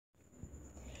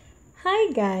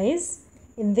Hi guys,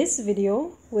 in this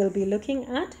video we'll be looking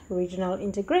at regional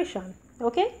integration.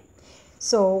 Okay,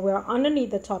 so we're underneath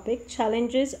the topic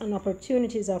challenges and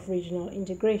opportunities of regional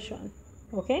integration.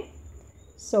 Okay,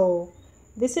 so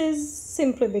this is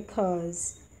simply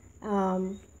because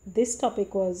this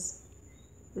topic was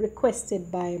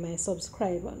requested by my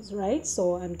subscribers, right?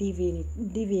 So I'm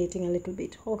deviating a little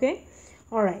bit. Okay,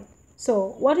 all right,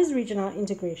 so what is regional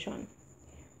integration?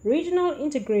 Regional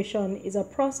integration is a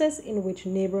process in which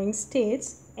neighboring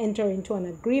states enter into an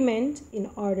agreement in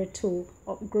order to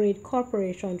upgrade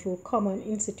cooperation through common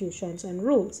institutions and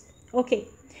rules. Okay,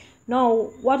 now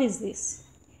what is this?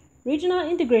 Regional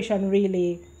integration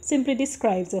really simply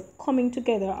describes the coming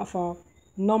together of a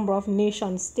number of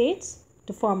nation states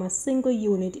to form a single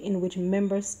unit in which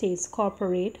member states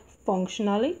cooperate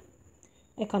functionally,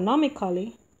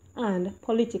 economically, and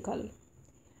politically.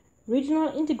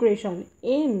 Regional integration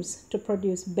aims to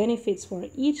produce benefits for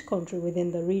each country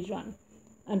within the region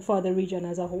and for the region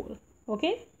as a whole.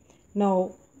 Okay?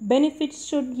 Now, benefits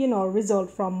should, result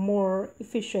from more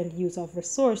efficient use of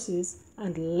resources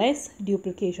and less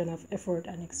duplication of effort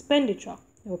and expenditure.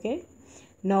 Okay?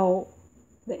 Now,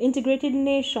 the integrated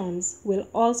nations will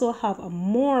also have a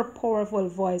more powerful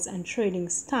voice and trading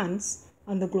stance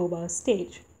on the global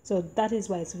stage. So that is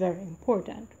why it's very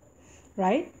important,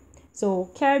 right?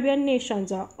 So Caribbean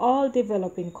nations are all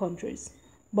developing countries,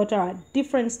 but are at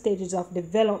different stages of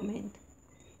development.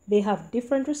 They have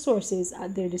different resources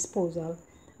at their disposal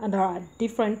and are at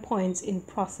different points in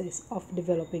process of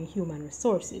developing human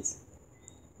resources.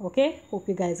 Okay, hope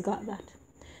you guys got that.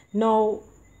 Now,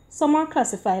 some are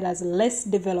classified as less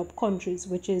developed countries,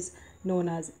 which is known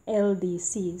as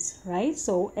LDCs, right?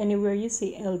 So anywhere you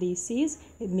see LDCs,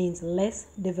 it means less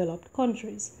developed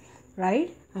countries,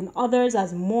 right? And others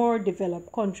as more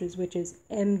developed countries, which is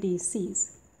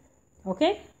MDCs.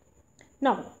 Okay?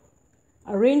 Now,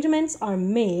 arrangements are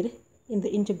made in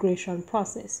the integration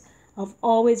process. I've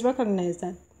always recognized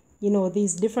that,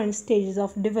 these different stages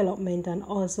of development and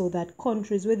also that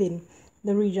countries within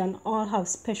the region all have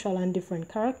special and different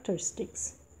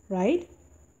characteristics, right?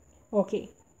 Okay.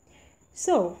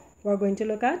 So, we're going to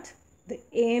look at the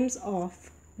aims of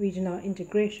regional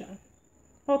integration.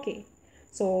 Okay.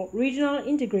 So, regional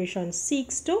integration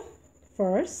seeks to,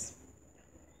 first,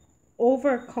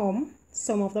 overcome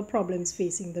some of the problems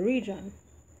facing the region.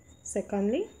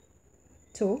 Secondly,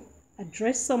 to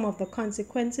address some of the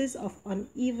consequences of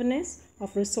unevenness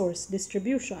of resource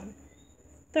distribution.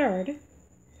 Third,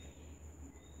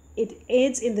 it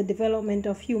aids in the development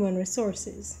of human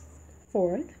resources.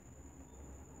 Fourth,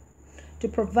 to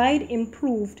provide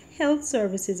improved health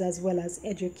services as well as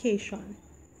education.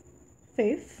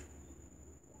 Fifth,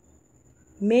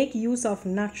 make use of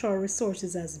natural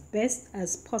resources as best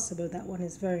as possible. That one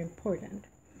is very important,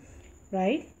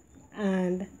 right?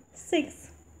 And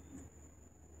sixth,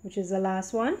 which is the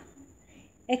last one,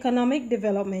 economic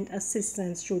development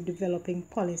assistance through developing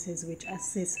policies which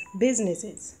assist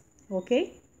businesses.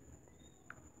 Okay?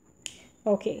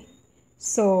 Okay,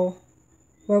 so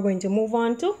we're going to move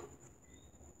on to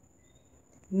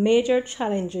major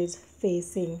challenges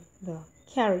facing the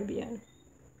Caribbean.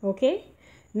 Okay?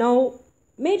 Now,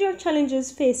 major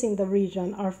challenges facing the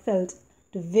region are felt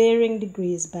to varying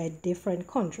degrees by different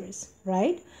countries,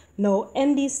 right? Now,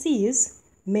 MDCs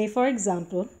may, for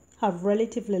example, have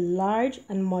relatively large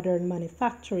and modern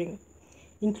manufacturing,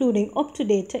 including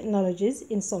up-to-date technologies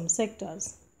in some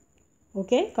sectors,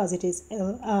 okay? Because it is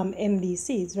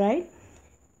MDCs, right?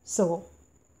 So,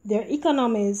 their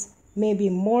economies may be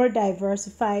more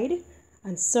diversified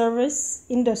and service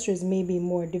industries may be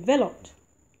more developed.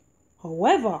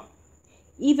 However,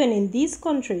 even in these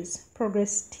countries,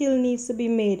 progress still needs to be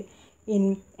made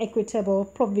in equitable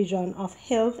provision of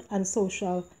health and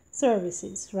social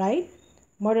services, right?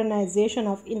 Modernization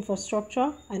of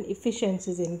infrastructure and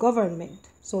efficiencies in government.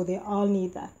 So they all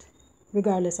need that,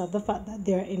 regardless of the fact that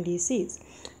they are MDCs.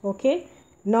 Okay?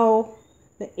 Now,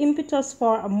 the impetus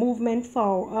for a movement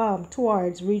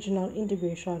towards regional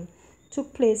integration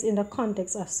took place in the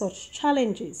context of such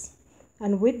challenges,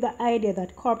 and with the idea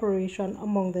that cooperation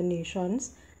among the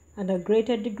nations and a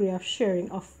greater degree of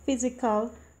sharing of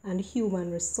physical and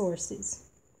human resources.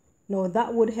 Now,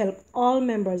 that would help all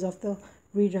members of the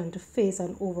region to face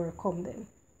and overcome them.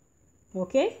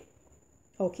 Okay?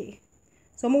 Okay.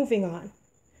 So, moving on.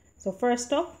 So,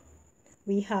 first up,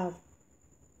 we have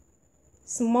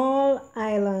small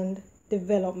island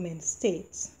development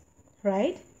states,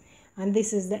 right? And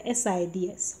this is the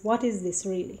SIDS. What is this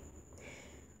really?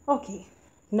 Okay,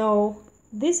 now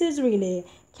this is really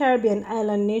Caribbean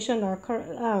island nation are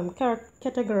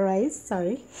categorized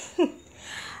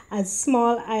as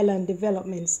small island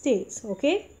development states.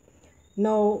 Okay,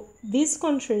 now these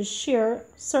countries share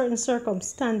certain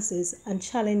circumstances and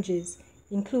challenges,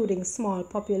 including small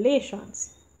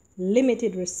populations,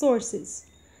 limited resources,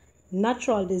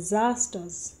 natural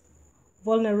disasters,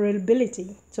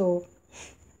 vulnerability to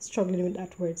struggling with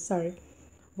that word, sorry,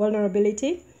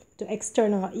 vulnerability to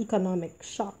external economic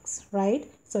shocks, right?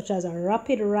 Such as a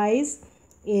rapid rise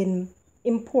in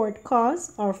import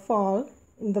costs or fall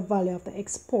in the value of the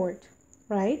export,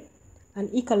 right?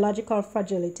 And ecological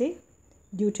fragility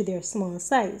due to their small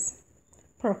size.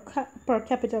 Per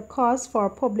capita costs for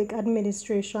public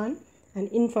administration and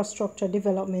infrastructure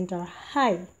development are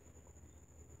high.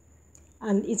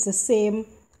 And it's the same,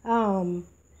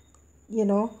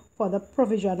 for the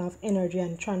provision of energy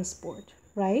and transport,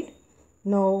 right?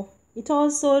 Now, it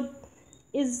also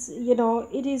is,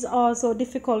 it is also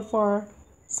difficult for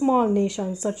small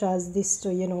nations such as this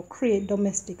to, create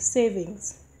domestic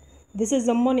savings. This is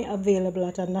the money available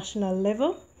at a national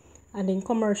level and in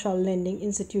commercial lending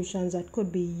institutions that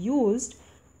could be used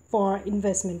for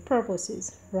investment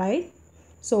purposes, right?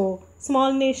 So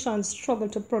small nations struggle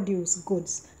to produce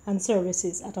goods and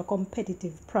services at a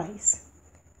competitive price.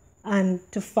 And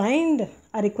to find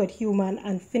adequate human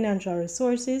and financial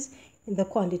resources in the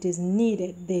quantities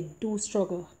needed, they do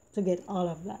struggle to get all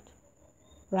of that,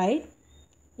 right?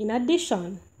 In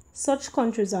addition, such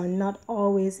countries are not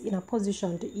always in a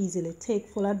position to easily take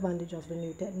full advantage of the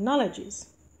new technologies,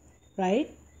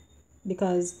 right?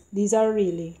 Because these are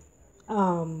really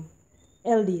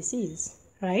LDCs,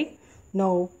 right?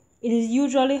 Now, it is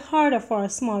usually harder for a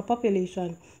small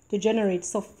population to generate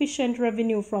sufficient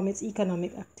revenue from its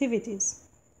economic activities,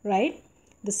 right?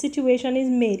 The situation is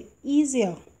made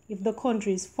easier if the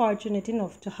country is fortunate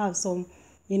enough to have some,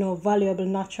 valuable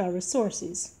natural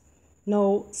resources.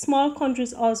 Now, small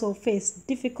countries also face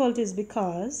difficulties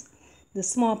because the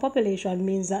small population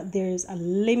means that there is a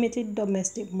limited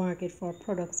domestic market for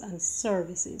products and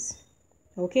services.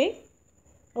 Okay,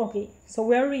 so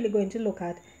we're really going to look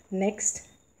at next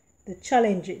the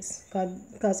challenges,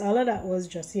 because all of that was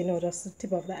just just the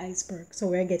tip of the iceberg. So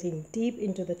we're getting deep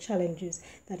into the challenges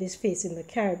that is facing the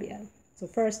Caribbean. So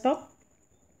first up,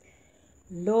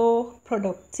 low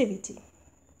productivity.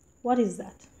 What is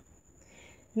that?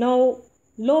 Now,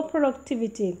 low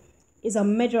productivity is a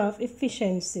measure of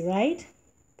efficiency, right?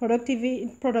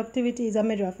 Productivity is a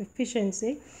measure of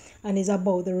efficiency and is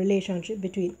about the relationship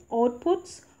between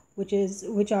outputs,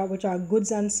 which are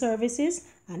goods and services,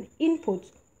 and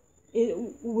inputs,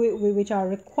 which are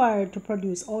required to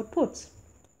produce outputs,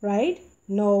 right?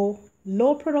 Now,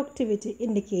 low productivity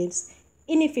indicates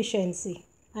inefficiency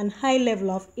and high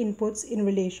level of inputs in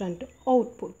relation to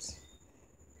outputs.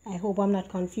 I hope I'm not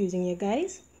confusing you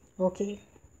guys. Okay.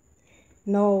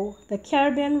 Now, the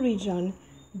Caribbean region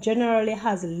generally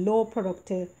has low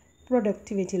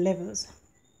productivity levels,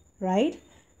 right?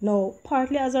 Now,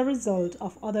 partly as a result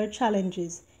of other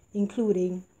challenges,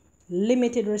 including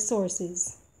limited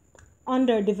resources,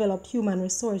 underdeveloped human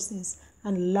resources,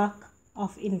 and lack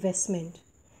of investment.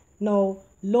 Now,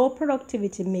 low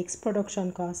productivity makes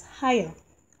production costs higher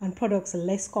and products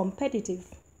less competitive.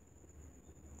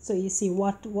 So you see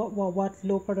what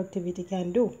low productivity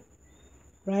can do,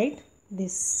 right?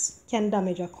 This can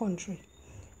damage a country.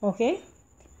 Okay?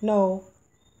 Now,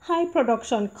 high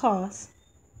production costs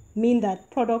mean that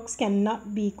products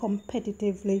cannot be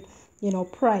competitively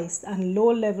priced, and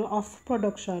low level of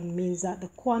production means that the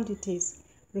quantities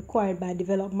required by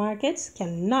developed markets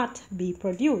cannot be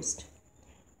produced.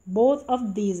 Both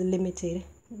of these limit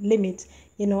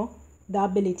the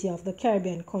ability of the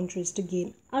Caribbean countries to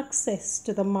gain access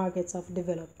to the markets of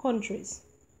developed countries.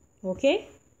 Okay,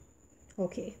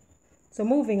 so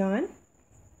moving on.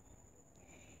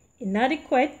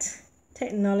 Inadequate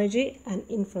technology and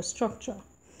infrastructure.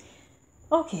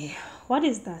 Okay, what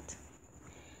is that?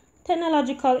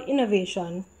 Technological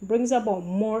innovation brings about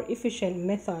more efficient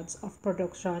methods of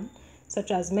production,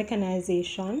 such as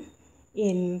mechanization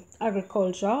in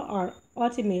agriculture or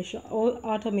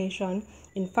automation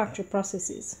in factory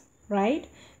processes, right?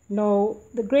 Now,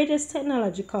 the greatest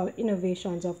technological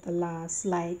innovations of the last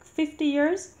 50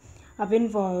 years have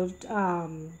involved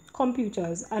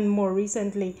computers, and more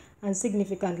recently and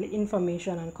significantly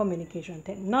information and communication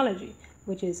technology,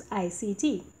 which is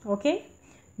ICT. Okay,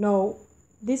 now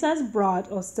this has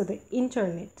brought us to the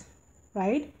internet,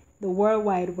 right? The World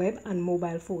Wide Web and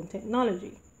mobile phone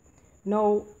technology.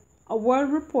 Now, a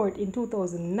world report in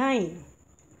 2009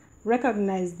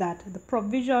 recognized that the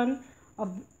provision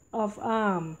of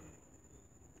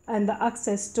and the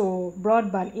access to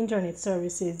broadband internet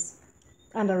services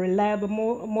and a reliable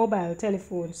mobile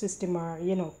telephone system are,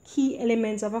 key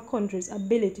elements of a country's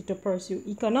ability to pursue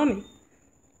economic,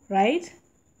 right?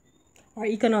 Or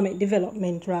economic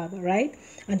development rather, right?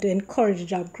 And to encourage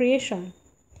job creation.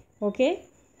 Okay?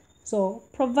 So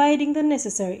providing the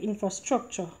necessary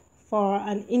infrastructure for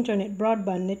an internet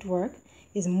broadband network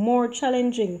is more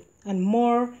challenging and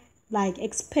more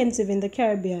expensive in the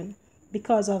Caribbean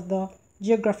because of the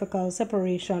geographical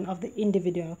separation of the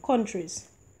individual countries.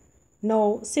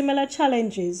 Now, similar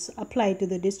challenges apply to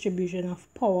the distribution of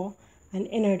power and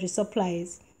energy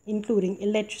supplies, including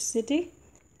electricity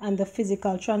and the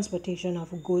physical transportation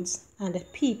of goods and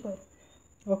people.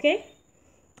 Okay?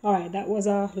 All right, that was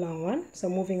a long one. So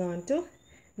moving on to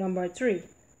number 3.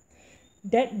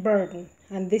 Debt burden.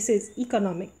 And this is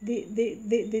economic.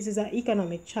 This is an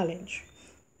economic challenge,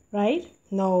 right?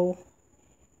 Now,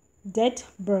 debt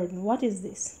burden. What is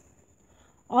this?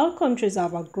 All countries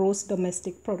have a gross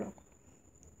domestic product,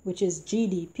 which is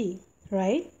GDP,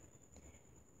 right?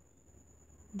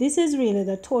 This is really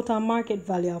the total market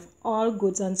value of all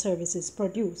goods and services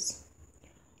produced.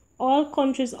 All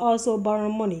countries also borrow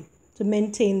money to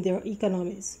maintain their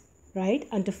economies, right?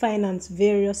 And to finance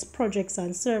various projects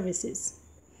and services.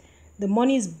 The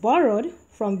money is borrowed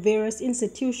from various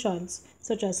institutions,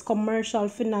 such as commercial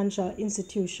financial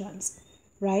institutions,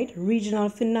 right? Regional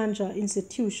financial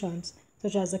institutions,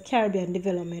 such as the Caribbean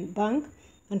Development Bank,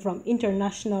 and from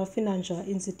international financial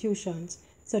institutions,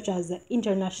 such as the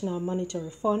International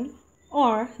Monetary Fund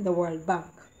or the World Bank.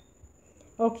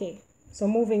 Okay, so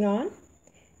moving on.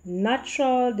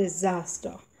 Natural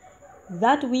disaster.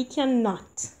 That we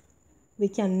cannot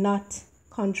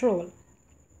control.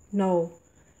 Now,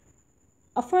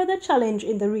 a further challenge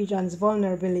in the region's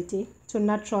vulnerability to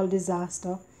natural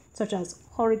disaster, such as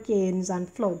hurricanes and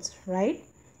floods, right?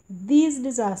 These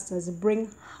disasters bring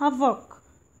havoc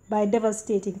by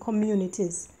devastating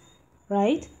communities,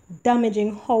 right?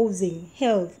 Damaging housing,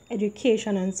 health,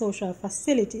 education, and social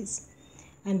facilities,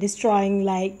 and destroying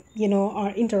or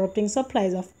interrupting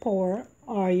supplies of power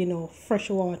or, fresh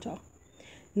water.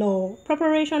 Now,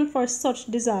 preparation for such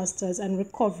disasters and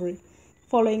recovery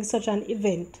following such an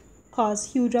event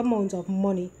costs huge amounts of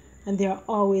money, and there are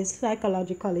always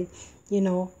psychologically,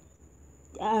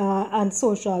 and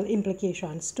social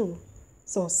implications too.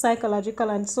 So psychological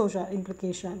and social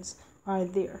implications are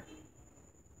there.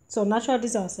 So natural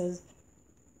disasters,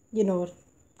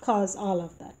 cause all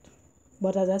of that.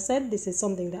 But as I said, this is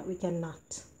something that we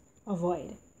cannot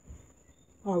avoid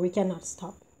or we cannot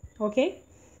stop. Okay?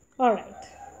 All right.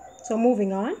 So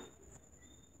moving on.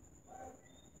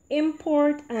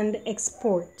 Import and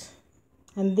export.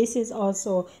 And these are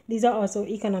also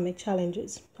economic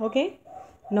challenges. Okay?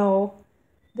 Now,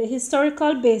 the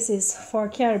historical basis for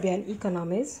Caribbean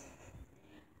economies,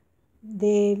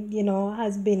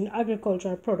 has been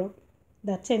agricultural products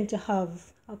that tend to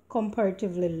have a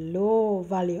comparatively low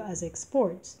value as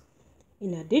exports.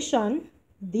 In addition,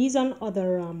 these and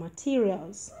other raw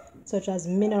materials, such as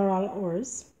mineral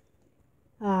ores,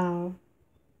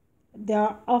 they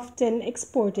are often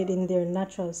exported in their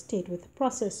natural state with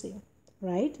processing,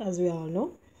 right, as we all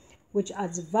know, which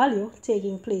adds value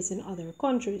taking place in other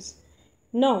countries.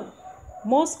 Now,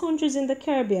 most countries in the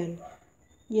Caribbean,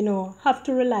 have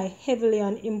to rely heavily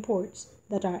on imports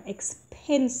that are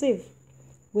expensive.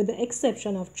 With the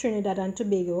exception of Trinidad and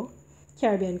Tobago,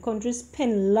 Caribbean countries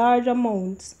spend large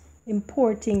amounts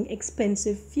importing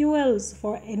expensive fuels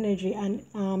for energy and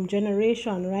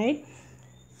generation, right?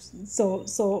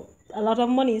 So a lot of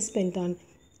money is spent on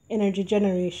energy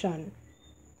generation,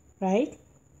 right?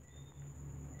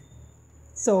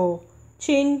 So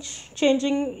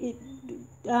changing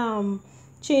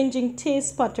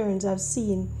taste patterns have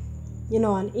seen,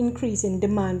 an increase in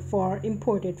demand for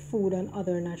imported food and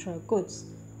other natural goods.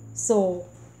 So,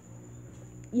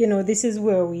 this is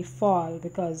where we fall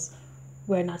because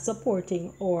we're not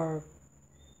supporting our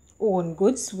own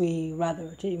goods. We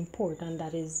rather to import, and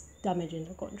that is damaging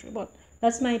the country. But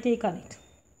that's my take on it.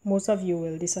 Most of you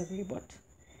will disagree, but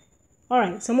all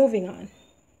right. So moving on.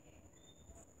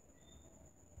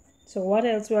 So what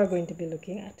else we are going to be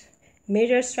looking at?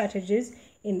 Major strategies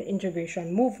in the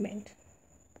integration movement.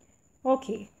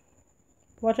 Okay,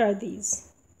 what are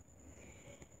these?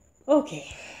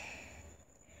 Okay,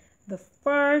 the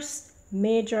first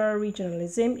major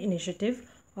regionalism initiative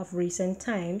of recent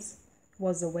times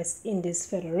was the West Indies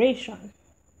Federation.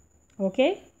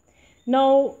 Okay,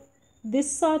 now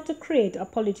this sought to create a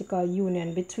political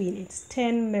union between its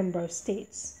 10 member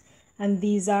states, and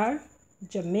these are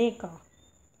Jamaica,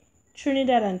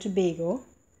 Trinidad and Tobago,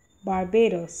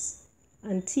 Barbados,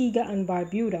 Antigua and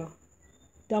Barbuda,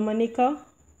 Dominica,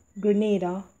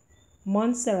 Grenada,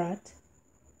 Montserrat,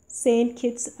 St.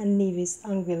 Kitts and Nevis,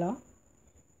 Anguilla,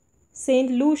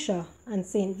 St. Lucia, and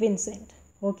St. Vincent.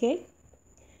 Okay?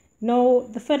 Now,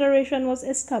 the federation was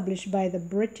established by the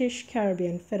British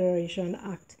Caribbean Federation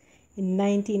Act in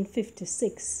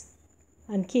 1956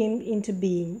 and came into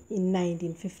being in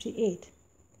 1958.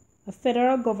 A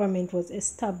federal government was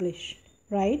established,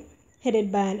 right?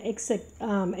 Headed by an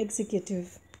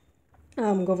executive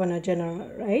governor general,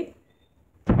 right?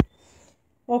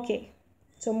 Okay,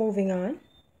 so moving on.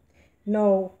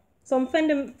 Now, some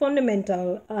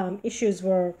fundamental issues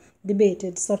were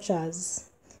debated, such as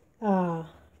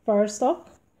first up,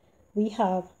 we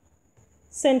have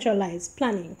centralized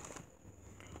planning.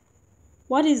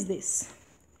 What is this?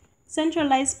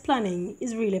 Centralized planning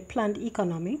is really planned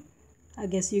economy. I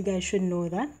guess you guys should know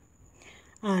that.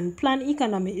 And planned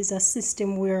economy is a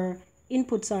system where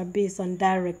inputs are based on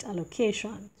direct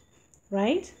allocation,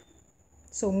 right?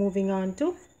 So moving on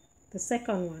to the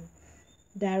second one,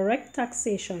 direct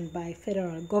taxation by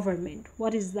federal government.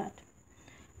 What is that?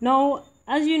 Now,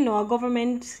 as you know, a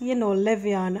government,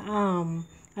 levy on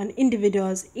an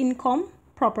individual's income,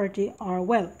 property, or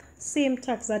wealth. Same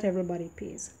tax that everybody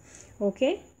pays.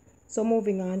 Okay? So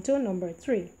moving on to number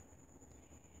 3.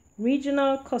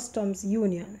 Regional Customs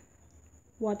Union.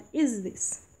 What is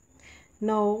this?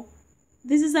 Now,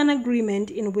 this is an agreement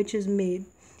in which is made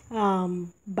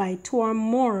by 2 or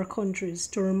more countries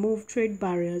to remove trade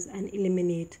barriers and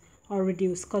eliminate or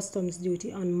reduce customs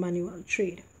duty on manual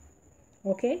trade.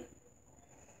 Okay?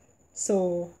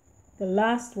 So, the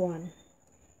last one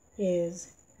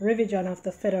is revision of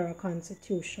the Federal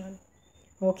Constitution.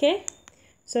 Okay?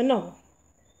 So now,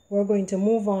 we're going to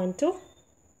move on to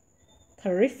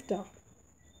CARIFTA.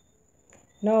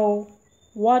 Now,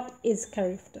 what is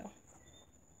CARIFTA?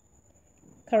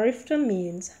 CARIFTA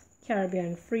means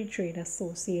Caribbean Free Trade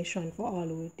Association, for all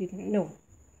who didn't know.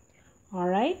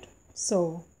 Alright,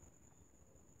 so,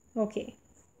 okay.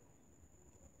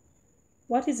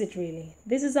 What is it really?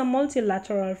 This is a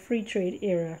multilateral free trade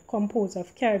area composed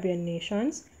of Caribbean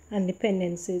nations and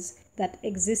dependencies that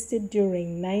existed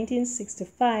during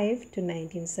 1965 to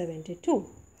 1972.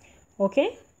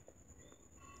 Okay?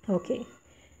 Okay.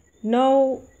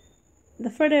 Now, the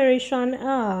Federation,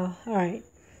 alright.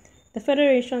 The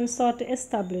Federation sought to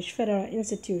establish federal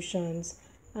institutions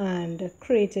and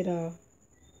created a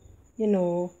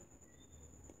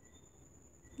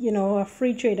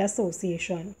free trade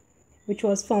association, which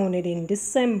was founded in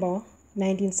December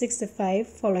 1965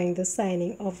 following the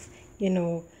signing of,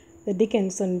 the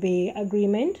Dickinson Bay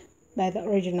Agreement by the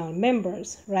original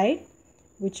members, right?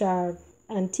 Which are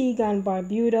Antigua and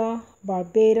Barbuda,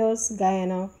 Barbados,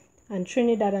 Guyana, and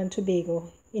Trinidad and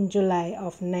Tobago in July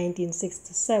of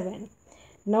 1967.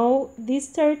 Now, these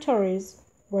territories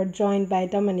were joined by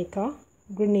Dominica,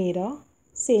 Grenada,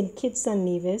 St. Kitts and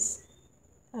Nevis,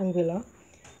 Anguilla,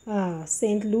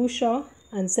 St. Lucia,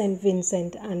 and St.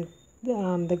 Vincent and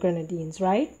the Grenadines,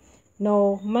 right?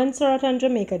 Now, Montserrat and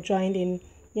Jamaica joined in,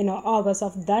 August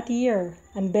of that year,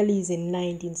 and Belize in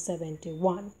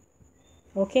 1971.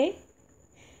 Okay?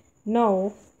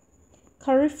 Now,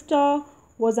 CARIFTA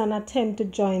was an attempt to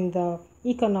join the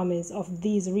economies of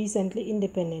these recently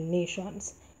independent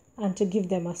nations and to give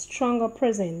them a stronger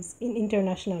presence in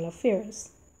international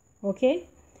affairs. Okay?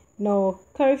 Now,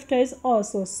 CARIFTA is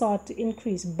also sought to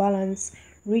increase balanced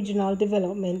regional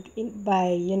development by,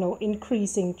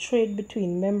 increasing trade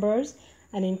between members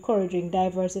and encouraging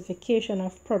diversification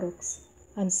of products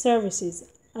and services,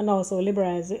 and also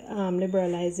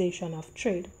liberalization of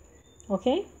trade.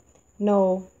 Okay?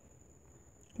 Now,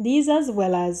 these, as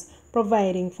well as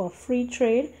providing for free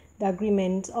trade, the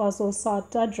agreement also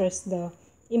sought to address the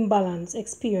imbalance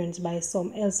experienced by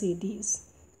some LCDs,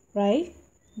 right?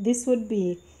 This would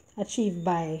be achieved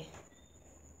by,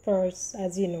 first,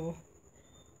 as you know,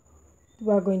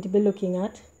 we're going to be looking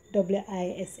at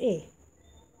WISA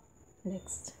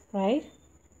next, right?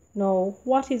 Now,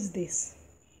 what is this?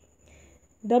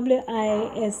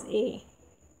 WISA,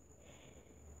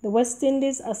 the West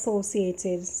Indies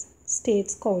Associated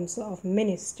States Council of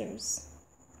Ministers.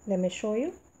 Let me show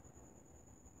you.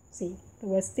 See, the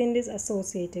West Indies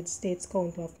Associated States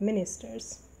Council of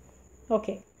Ministers.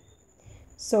 Okay,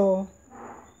 so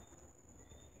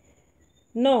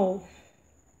now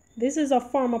this is a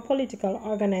former political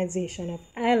organization of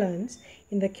islands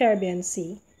in the Caribbean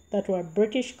Sea that were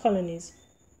British colonies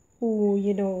who,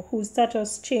 whose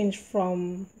status changed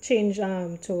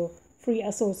to free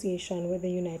association with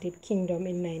the United Kingdom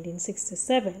in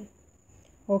 1967.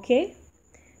 Okay?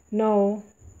 Now,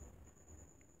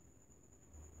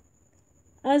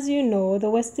 as you know, the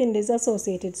West Indies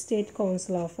Associated State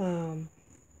Council of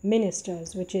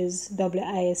Ministers, which is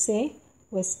WISA,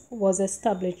 was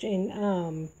established in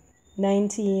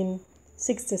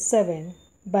 1967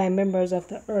 by members of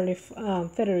the early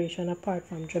federation, apart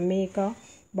from Jamaica,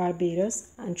 Barbados,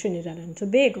 and Trinidad and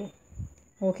Tobago.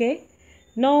 Okay,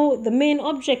 now the main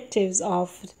objectives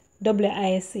of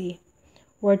WIC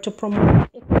were to promote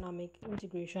economic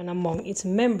integration among its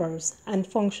members and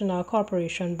functional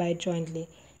cooperation by jointly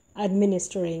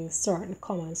administering certain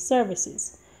common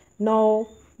services. Now,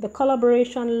 the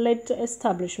collaboration led to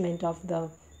establishment of the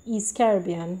East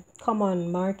Caribbean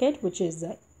Common Market, which is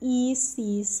the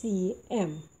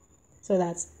ECCM. So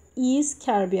that's East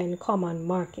Caribbean Common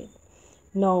Market.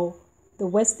 Now, the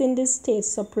West Indies State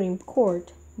Supreme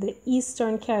Court, the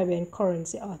Eastern Caribbean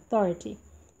Currency Authority,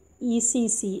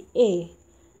 ECCA,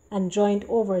 and Joint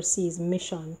Overseas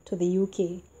Mission to the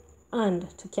UK and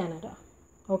to Canada.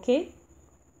 Okay?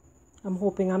 I'm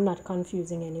hoping I'm not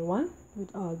confusing anyone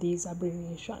with all these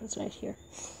abbreviations right here.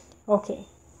 Okay.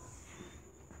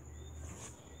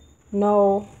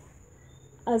 Now,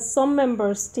 as some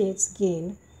member states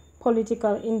gain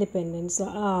political independence,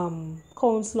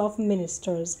 Council of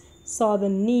Ministers saw the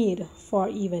need for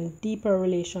even deeper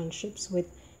relationships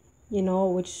with,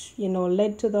 which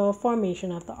led to the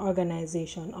formation of the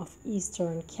Organization of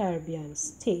Eastern Caribbean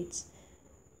States.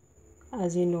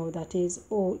 As you know, that is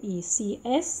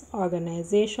OECS,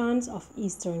 Organizations of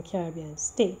Eastern Caribbean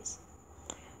States.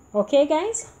 Okay,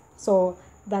 guys, so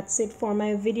that's it for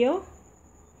my video,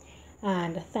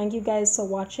 and thank you guys for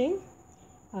watching.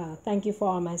 Thank you for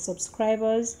all my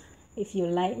subscribers. If you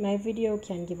like my video, you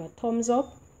can give a thumbs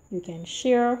up, you can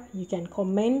share, you can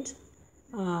comment.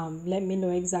 Let me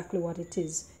know exactly what it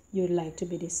is you'd like to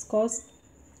be discussed,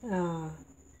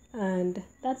 and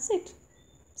that's it.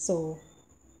 So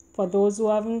for those who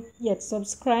haven't yet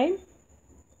subscribed,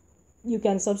 you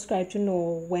can subscribe to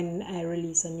know when I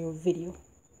release a new video.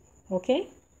 Okay?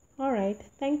 All right.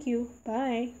 Thank you.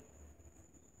 Bye.